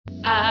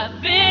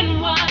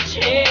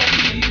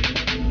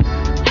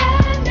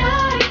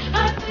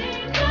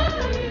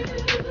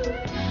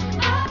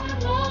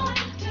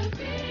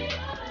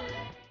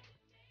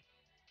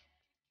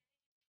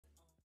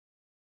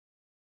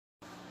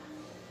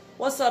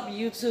What's up,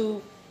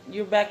 YouTube?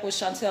 You're back with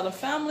Chantel and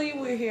Family.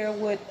 We're here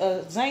with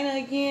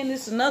Azana again.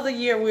 This is another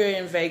year we're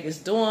in Vegas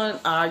doing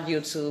our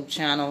YouTube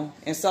channel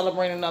and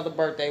celebrating another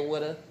birthday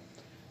with her.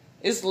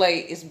 It's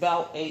late. It's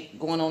about 8,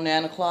 going on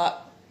 9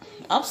 o'clock.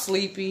 I'm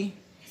sleepy.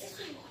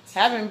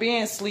 Haven't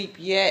been asleep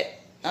yet.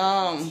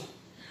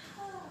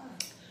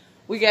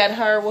 We got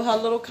her with her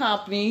little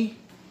company.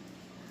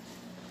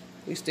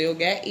 We still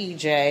got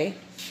EJ.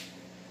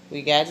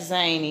 We got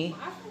Zany.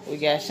 We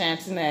got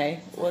Chantel.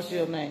 What's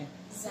your name?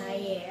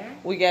 Zaire.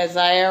 We got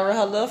Zaire,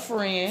 her little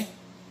friend.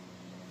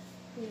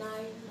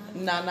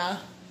 Nana.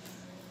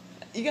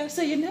 You gotta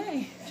say your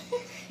name.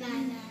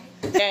 Nana.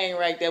 Gang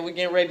right there. We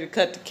getting ready to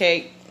cut the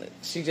cake.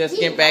 She just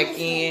getting back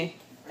in.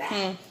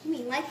 You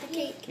mean like the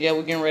cake? Yeah,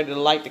 we're getting ready to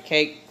light the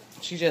cake.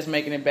 She just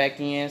making it back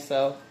in,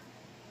 so.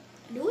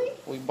 Do we?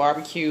 We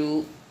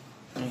barbecued.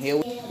 And here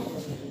we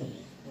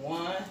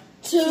 1,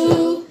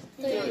 2,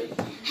 3.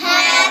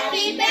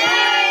 Happy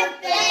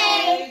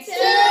birthday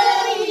to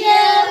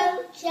you.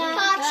 Cha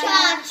cha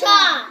cha.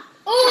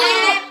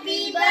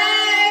 Happy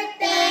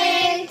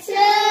birthday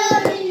to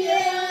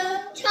you.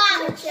 Cha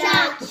cha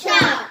cha.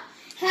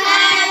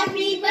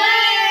 Happy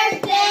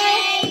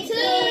birthday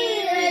to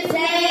you,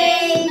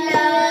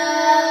 Zayna.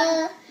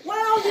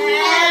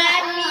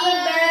 Happy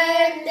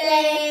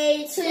birthday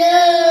to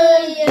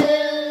you.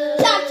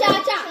 Cha cha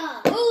cha.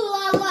 Ooh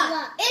la la.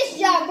 It's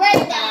your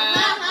birthday.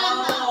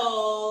 How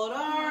old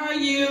are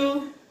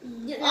you?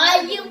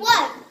 Are you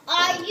what?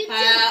 Are you 2?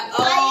 How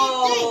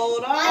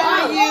old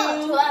are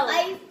you? 12.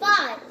 Are you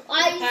 5?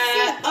 Are you 6?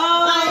 How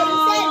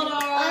old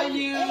are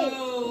you?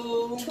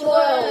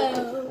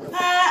 12.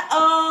 How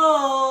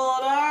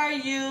old are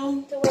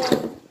you?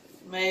 12.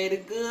 May the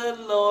good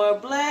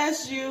Lord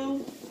bless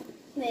you.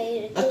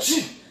 Made it.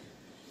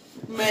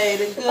 May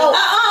the good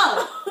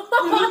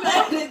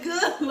May the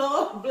good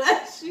Lord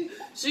bless you.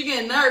 She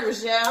getting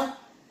nervous, y'all.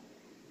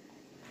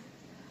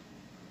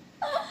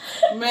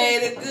 May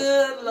the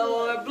good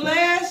Lord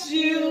bless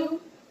you.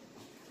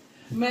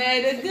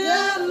 May the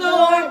good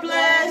Lord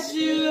bless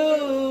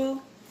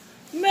you.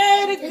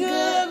 May the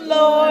good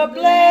Lord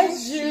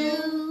bless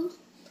you.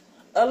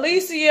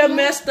 Alicia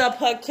messed up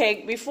her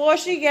cake before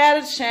she got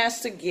a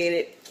chance to get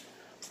it.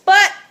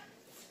 But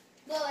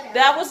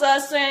that was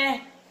us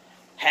saying,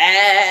 happy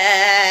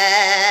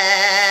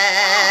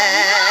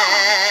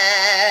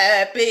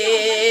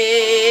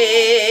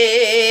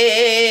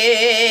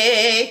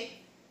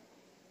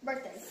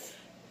Birthday.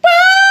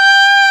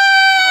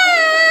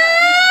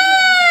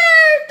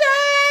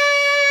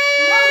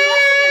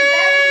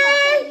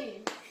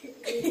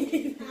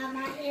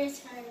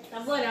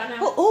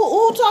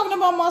 Who talking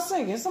about my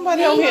singing?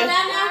 Somebody over here.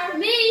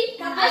 Me.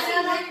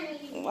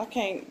 I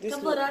can't. This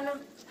Okay,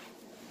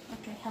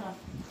 hold on.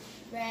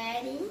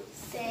 Ready,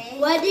 set.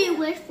 What do you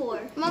wish for?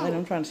 Wait,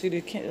 I'm trying to see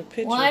the picture.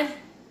 1,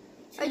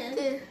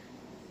 2,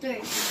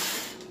 3.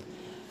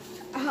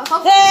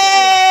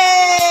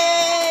 Hey!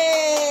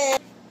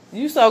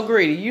 You so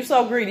greedy. You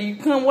so greedy. You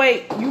couldn't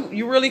wait.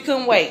 You really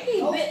couldn't wait.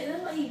 That's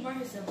why he burned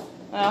himself.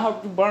 I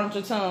hope you burned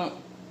your tongue.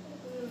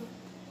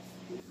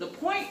 The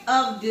point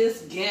of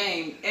this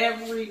game,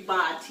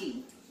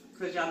 everybody,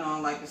 because y'all know I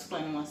like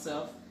explaining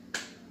myself.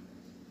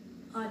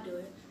 I'll do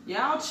it.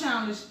 Y'all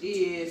challenge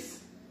is,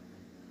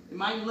 it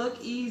might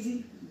look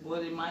easy,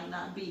 but it might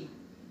not be.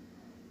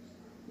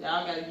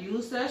 Y'all got to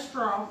use that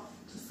straw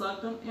to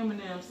suck them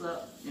M&Ms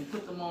up and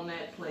put them on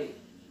that plate.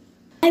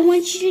 I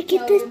want you to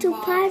get this to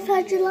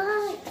 500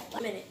 likes.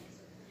 1 minute.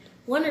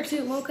 1 or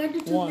 2. Won't cut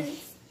to 2 1.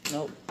 minutes.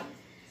 Nope.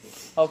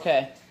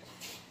 Okay.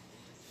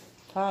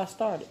 How I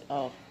started?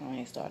 Oh, I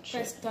ain't started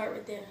shit. Press start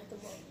right there at the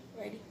bottom.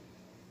 Ready?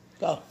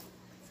 Go.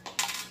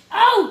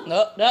 Oh!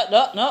 Nope.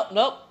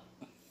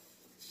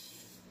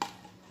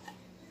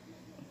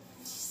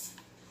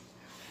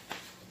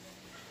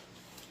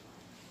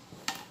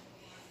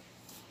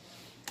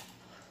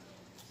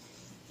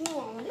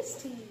 Oh, this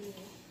TV.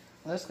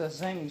 That's because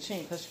Zany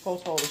chink, because she's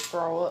supposed to hold the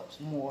straw up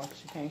some more.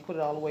 She can't put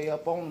it all the way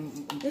up on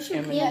them. Yes,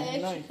 you can. Yeah,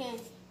 yes, you can.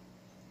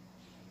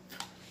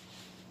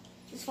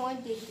 Just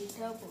one dig this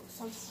double.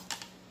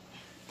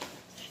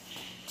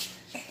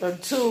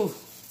 32,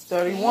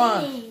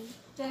 31,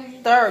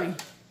 30,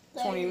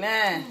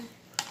 29,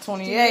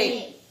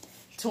 28,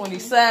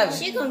 27,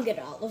 She gonna get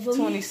all of them.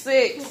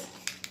 26,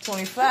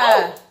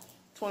 25,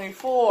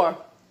 24,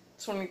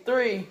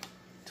 23,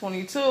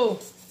 22,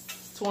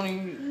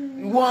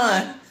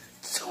 21,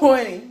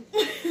 20,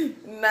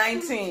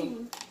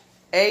 19,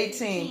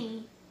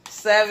 18,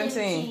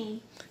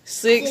 17,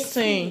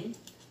 16,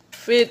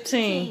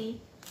 15,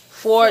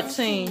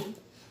 14,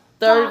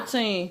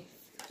 13,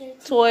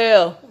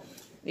 12,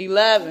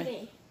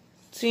 11,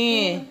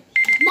 10.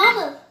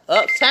 Mama,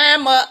 Up,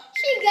 time up.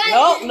 she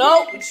got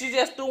Nope. She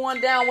just threw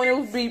one down when it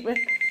was beeping.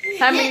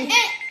 How many?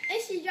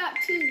 And she dropped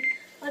 2.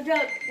 I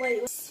dropped,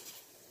 wait.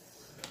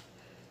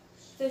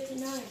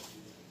 59.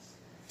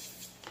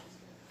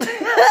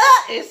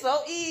 It's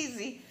so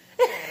easy.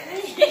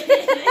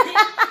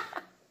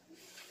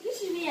 You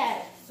should be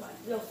at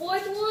the 4th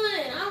one.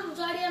 I was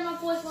already at my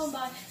 4th one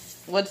by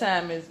What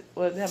time is it?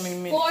 How many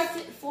minutes?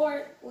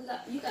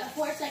 You got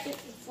 4 seconds.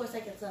 4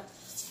 seconds left.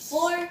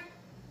 4,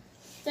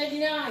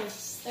 39,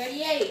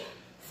 38.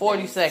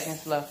 40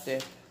 seconds left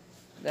there.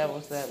 That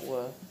was.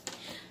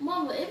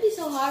 Mama, it'd be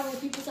so hard when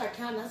people start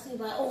counting. I see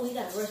like, oh, we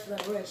gotta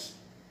rush.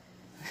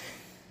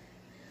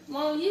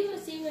 Mom, you gonna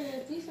see when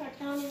if we start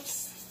counting.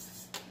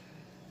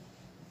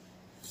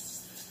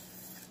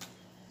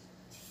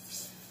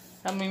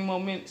 How many more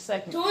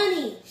seconds?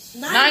 20,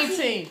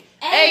 19,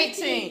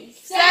 18,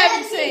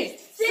 17,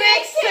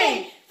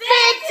 16,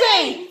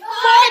 15,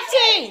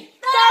 14,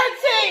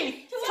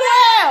 13,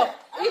 12,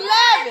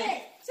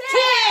 11,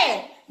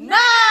 10, 9,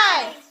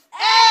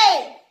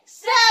 8,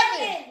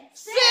 7,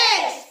 6,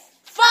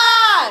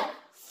 5,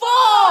 4,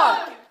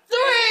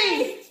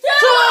 3, 2.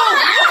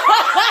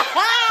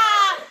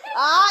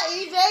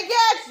 EJ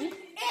got you.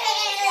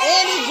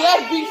 And he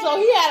just beat, so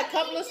he had a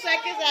couple of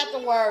seconds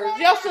afterwards.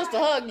 Your sister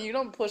hugging you,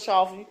 don't push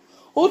off you.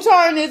 Whose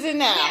turn is it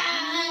now?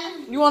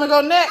 You want to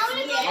go next? Okay.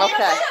 Put your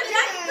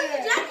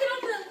jacket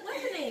on the,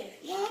 what's the name?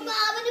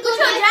 Put your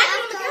jacket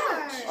on the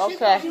couch.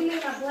 Okay. You mean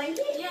my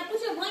blanket? Yeah,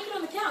 put your blanket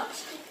on the couch.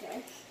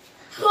 Okay.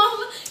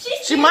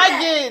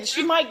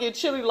 She might get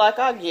chilly like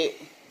I get.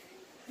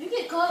 You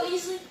get cold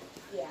easily?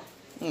 Yeah.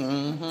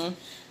 Mm-hmm.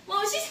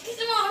 Mom, she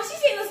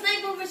seen the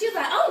snake over. She was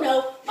like, oh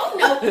no, oh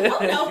no,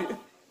 oh no.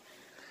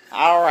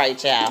 All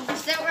right, y'all.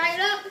 Step right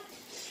up.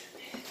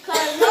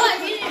 Cause no, I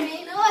didn't.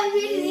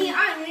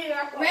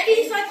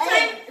 Ready? So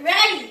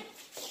ready.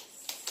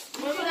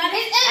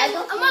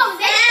 Come on,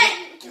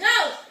 Zen. Go.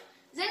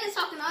 Zen is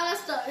talking all that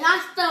stuff. That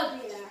stuff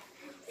here.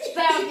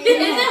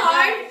 Is it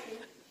hard?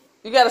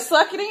 You gotta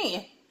suck it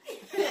in.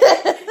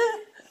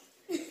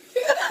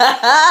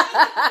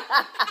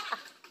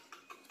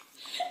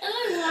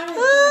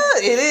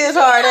 It is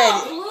hard,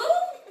 ain't it?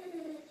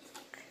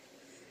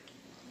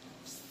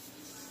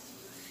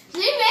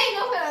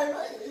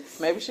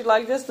 Maybe she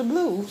like just the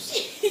blues.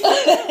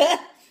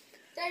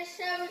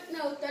 37,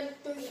 no,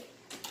 33.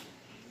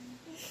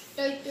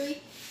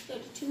 33,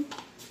 32.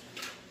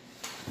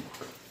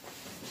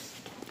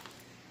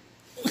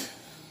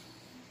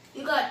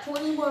 You got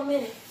 20 more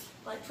minutes.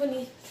 Like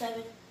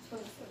 27,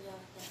 24, yeah,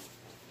 like that.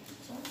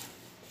 So.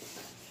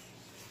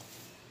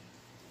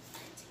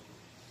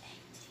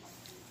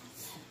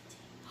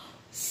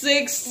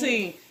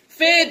 16,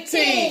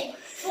 15,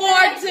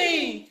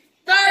 14,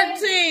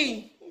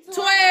 13,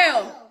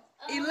 12,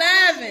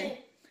 11,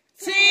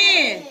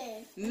 10,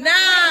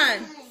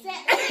 9,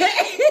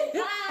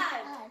 8,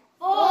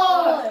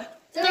 4,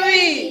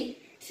 3,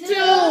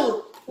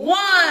 2,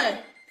 1.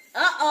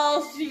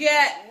 Uh-oh, she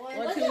got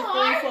 1, 2, 3,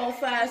 4,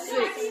 5,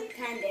 6.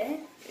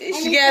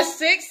 She got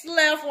 6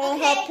 left on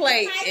her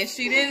plate, and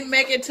she didn't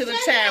make it to the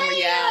timer,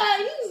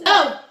 y'all.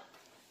 Oh,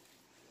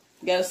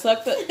 you gotta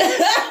suck the.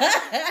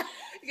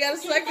 You gotta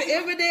suck the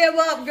M&M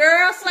up,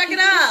 girl. Suck it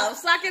up.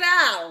 Suck it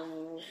out.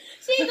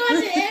 She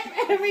goes to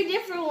every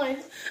different one.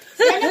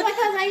 Stand up like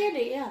I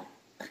did, yeah.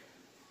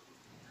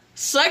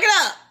 Suck it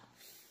up.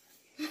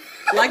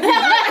 Like you.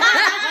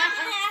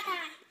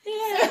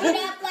 Suck it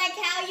up like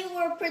how you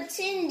were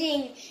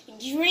pretending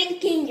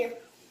drinking your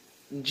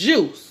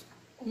juice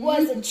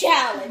was a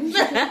challenge.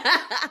 Let's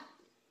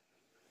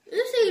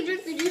see you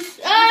drink the juice.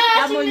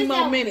 How many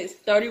more minutes?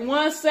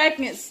 31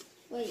 seconds.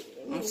 Wait.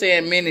 I'm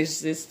saying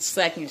minutes, it's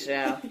seconds,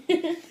 y'all.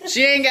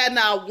 She ain't got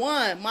not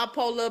one. My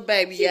poor little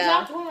baby, she y'all.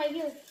 dropped one right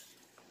here.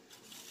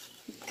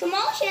 Come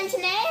on,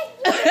 Chantel.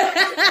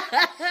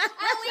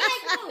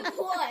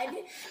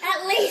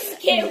 At least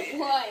get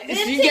one.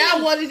 She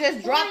got one that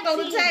just dropped on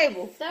the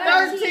table.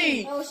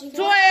 13,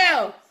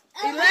 12,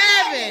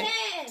 11,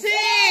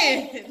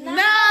 10, 9,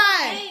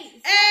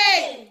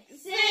 8,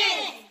 6,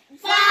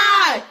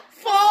 5,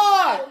 4,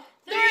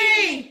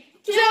 3,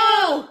 2,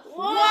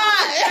 1.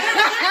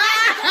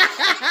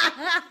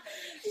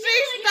 She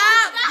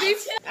stopped.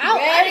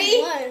 Ready,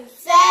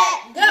 set,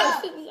 go.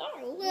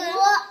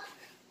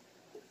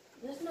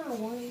 There's not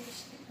one.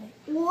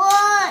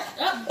 What?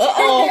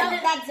 Uh-oh.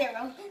 That's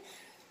 0.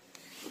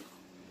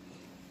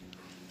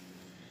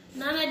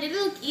 Nana, did it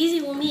look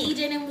easy when me and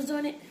EJ was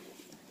doing it?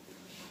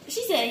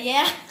 She said,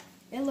 yeah.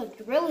 It looked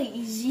really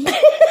easy.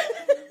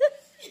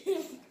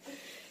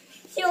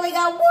 She only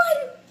got 1.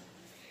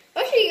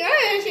 Oh, she got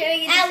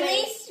at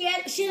least she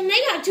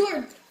got 2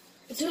 or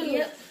 2.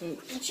 Yep.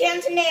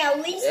 Chantel,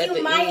 at least at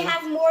you might end.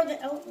 have more than.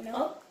 Oh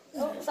no.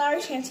 Oh, sorry,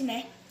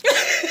 Chantel.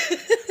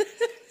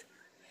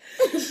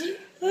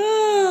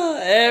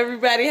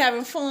 Everybody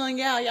having fun,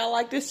 y'all. Y'all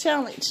like this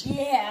challenge?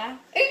 Yeah.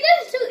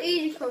 It's just too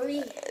easy for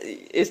me.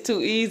 It's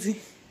too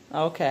easy.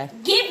 Okay.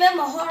 Give them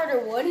a harder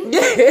one. 9,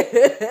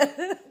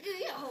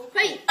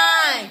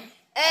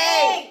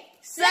 8,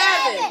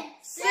 7,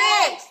 6,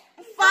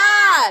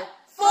 5,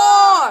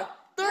 4,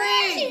 3,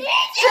 2,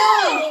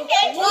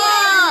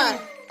 1.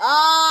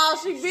 Oh,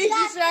 she beat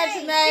you,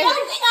 Chantel.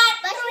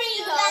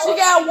 She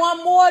got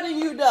 1 more than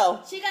you,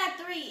 though. She got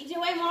 3.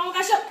 Wait, Mom,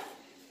 got some.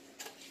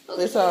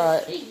 It's all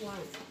right.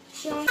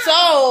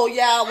 So,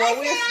 y'all,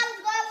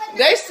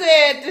 they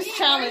said this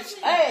challenge.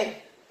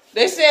 Hey,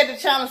 They said the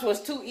challenge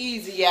was too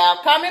easy, y'all.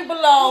 Comment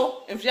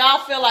below if y'all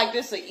feel like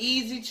this is an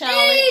easy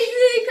challenge.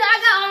 Easy, 'cause I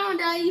got on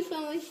that, you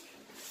feel me?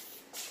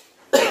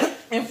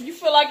 If you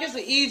feel like it's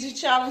an easy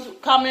challenge,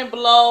 comment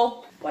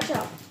below. Watch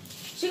out.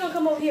 She gonna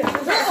come over here. Her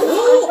face.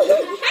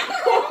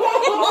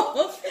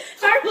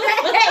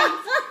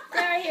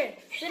 Right here.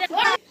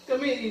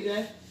 Come here,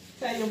 DJ.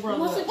 Tell your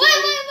brother. Wait. We can't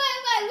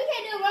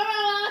do it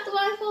right the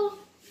waterfall.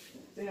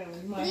 Damn,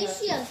 you might have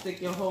to stick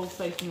your whole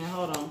face in there.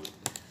 Hold on.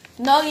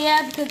 No,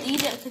 yeah, because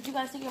because you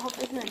gotta stick your whole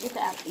face in there and get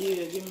the apple.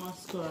 Yeah, get my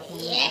scarf.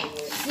 Yeah.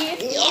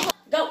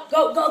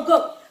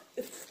 Go.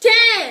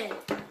 10,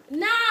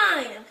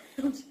 9.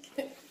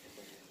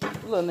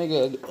 Little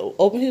nigga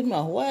open his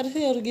mouth. Why the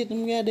hell to get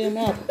them goddamn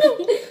apples?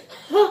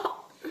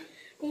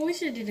 Well, we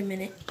should have did a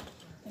minute.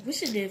 We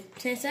should do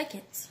 10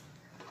 seconds.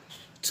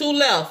 2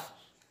 left.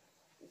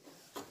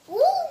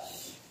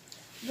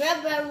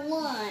 Rubber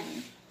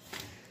one.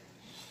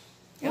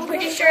 I'm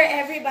pretty sure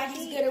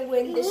everybody's gonna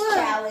win this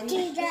challenge.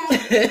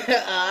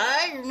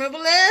 Alright, remember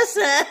last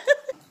time.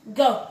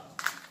 Go.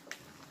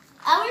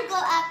 I would go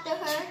after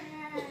her.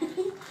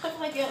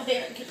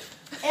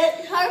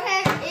 Her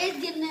hair is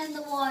getting in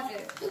the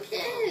water.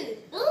 Okay.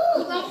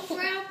 Ooh.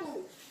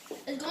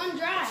 It's going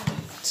dry.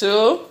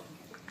 2.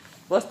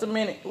 What's the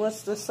minute?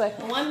 What's the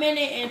second? 1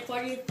 minute and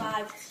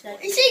 45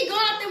 seconds. She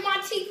going after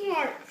my teeth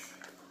marks.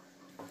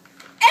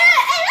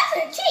 Hey,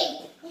 that's a cheat.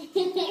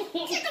 She's going after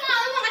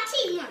my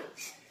teeth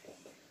marks.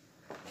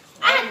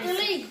 I have to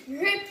really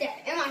grip that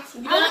in my teeth.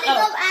 I'm going to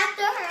go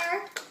after her.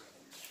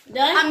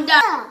 Done? I'm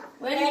done.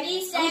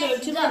 Ready,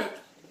 set, 2 minutes.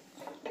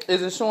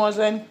 Is it showing,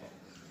 Zane?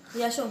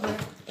 Yeah, sure.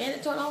 And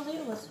it turned all the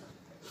others.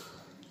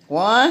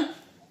 1.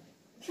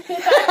 She said,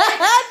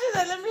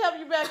 let me help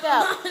you back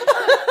out.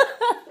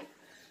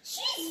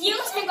 She's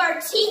using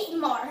her teeth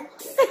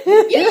marks. You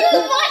used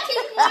my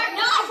teeth marks?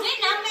 No, I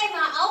didn't. I made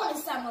my own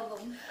in some of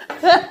them.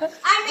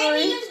 I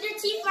maybe used your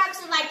teeth marks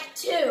in like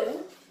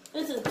 2.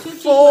 This is 2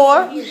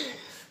 4.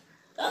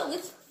 Oh,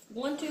 it's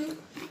 1, 2,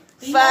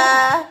 3,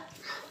 5.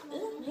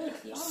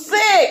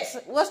 6.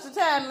 What's the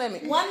time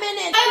limit? 1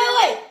 minute.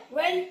 Wait.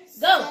 Ready?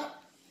 Go.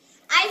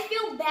 I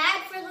feel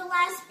bad for the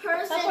last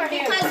person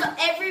because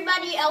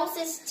everybody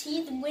else's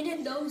teeth went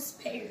in those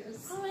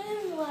pairs. Oh, I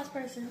am the last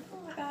person. Oh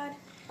my god.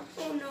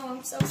 Oh no,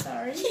 I'm so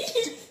sorry. You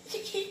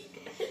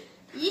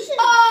should.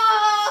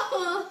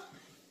 Oh!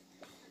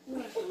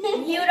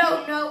 You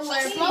don't know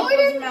where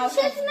people's mouth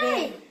has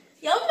been.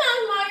 Your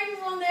mouth markers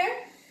on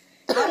there.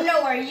 I don't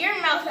know where your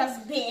mouth has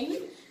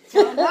been.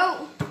 So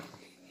no.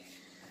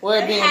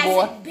 Where it been,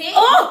 boy? Been.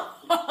 Oh!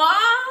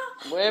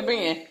 Where it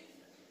been?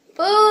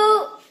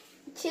 Food,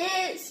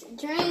 chips,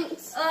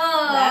 drinks.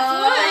 That's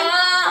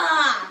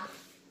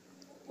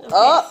one.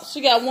 Oh,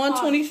 she got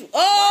 120.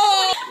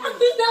 Oh!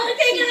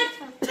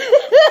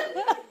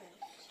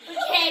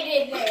 Okay,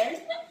 did there.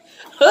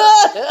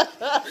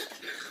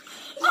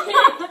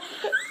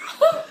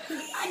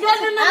 I'm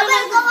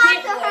gonna go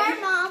after her,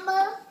 Mama.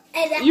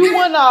 You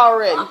won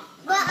already.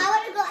 But I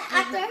want to go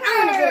after her.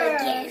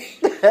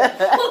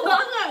 I'm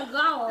gonna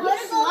go.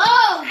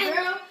 Slow,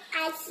 girl.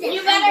 You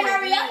better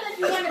hurry up if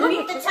you want to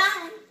beat the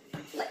time.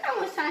 Look how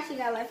much time she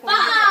got left. 5,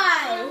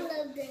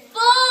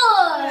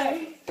 4.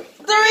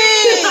 3, 2.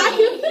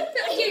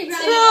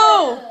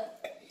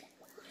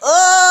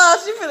 Oh,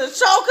 she finna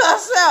choke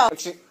herself.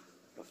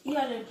 You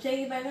gotta take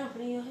it back up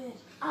and in your head.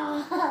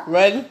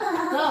 Ready? Go.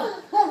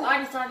 I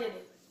already started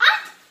it.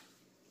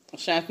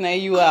 Chantel,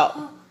 you out.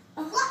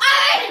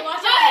 Hey,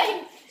 watch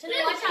out.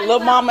 Little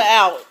mama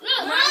out.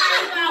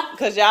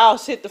 Because y'all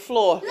hit the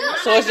floor.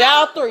 So it's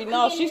y'all 3.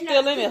 No, she's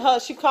still in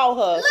it. She called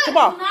hers. Come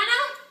on.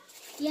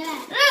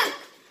 Yeah.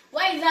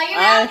 Wait, Zaire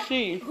And out?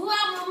 she. Who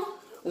out, Mama?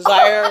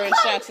 Zaire and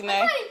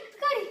Chantel.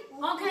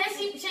 Oh, can I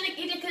see? Can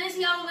I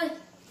see all of it?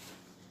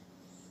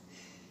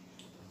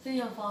 Please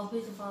don't fall.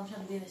 Please don't fall. I'm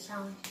trying to do this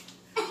challenge.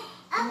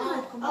 Come on.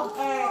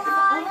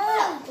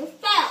 It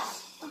fell.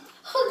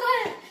 Oh,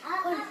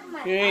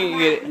 God. You ain't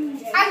get it.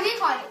 I did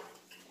call it.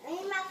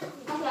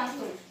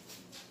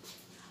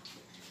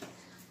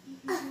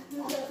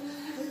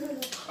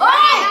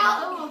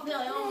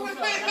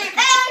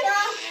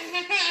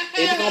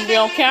 It's going to be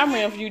on camera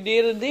if you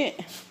did or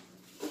didn't.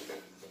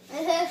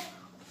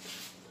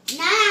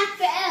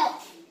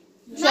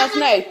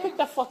 Chantel, pick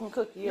that fucking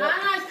cookie up.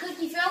 Nice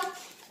cookie,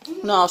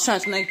 Phil. No,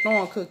 Chantel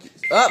throwing cookies.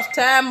 Up,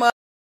 time up.